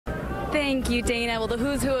Thank you, Dana. Well, the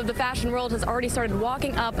who's who of the fashion world has already started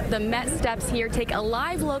walking up the Met steps here. Take a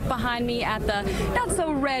live look behind me at the not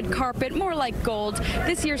so red carpet, more like gold.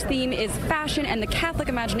 This year's theme is fashion and the Catholic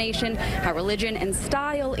imagination, how religion and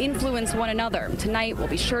style influence one another. Tonight, we'll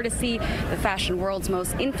be sure to see the fashion world's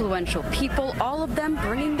most influential people, all of them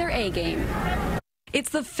bringing their A game. It's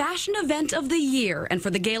the fashion event of the year, and for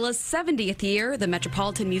the gala's 70th year, the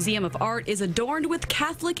Metropolitan Museum of Art is adorned with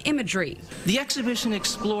Catholic imagery. The exhibition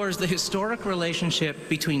explores the historic relationship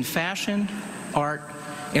between fashion, art,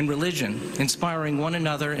 and religion, inspiring one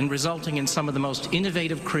another and resulting in some of the most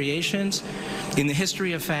innovative creations in the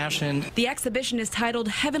history of fashion. The exhibition is titled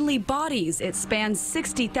Heavenly Bodies. It spans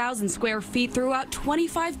 60,000 square feet throughout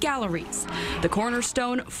 25 galleries. The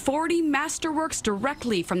cornerstone, 40 masterworks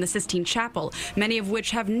directly from the Sistine Chapel, many of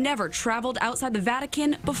which have never traveled outside the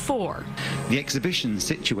Vatican before. The exhibition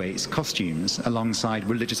situates costumes alongside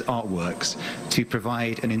religious artworks to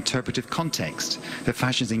provide an interpretive context for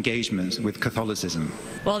fashion's engagement with Catholicism.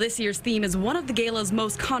 While this year's theme is one of the gala's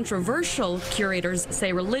most controversial, curators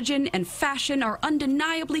say religion and fashion are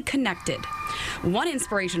undeniably connected. One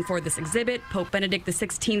inspiration for this exhibit, Pope Benedict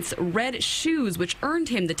XVI's red shoes, which earned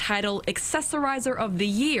him the title Accessorizer of the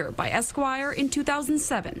Year by Esquire in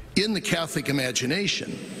 2007. In the Catholic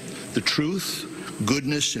imagination, the truth,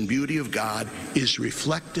 goodness, and beauty of God is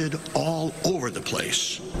reflected all over the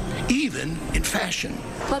place, even in fashion.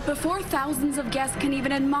 But before thousands of guests can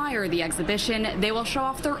even admire the exhibition, they will show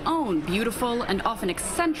off their own beautiful and often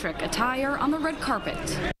eccentric attire on the red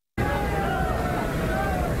carpet.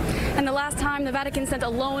 And the last time the Vatican sent a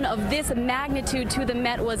loan of this magnitude to the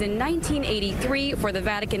Met was in 1983 for the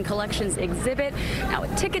Vatican Collections exhibit. Now, a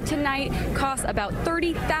ticket tonight costs about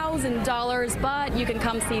 $30,000, but you can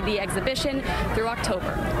come see the exhibition through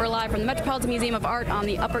October. We're live from the Metropolitan Museum of Art on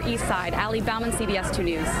the Upper East Side. Bauman, CBS 2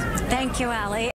 News. Thank you, Allie.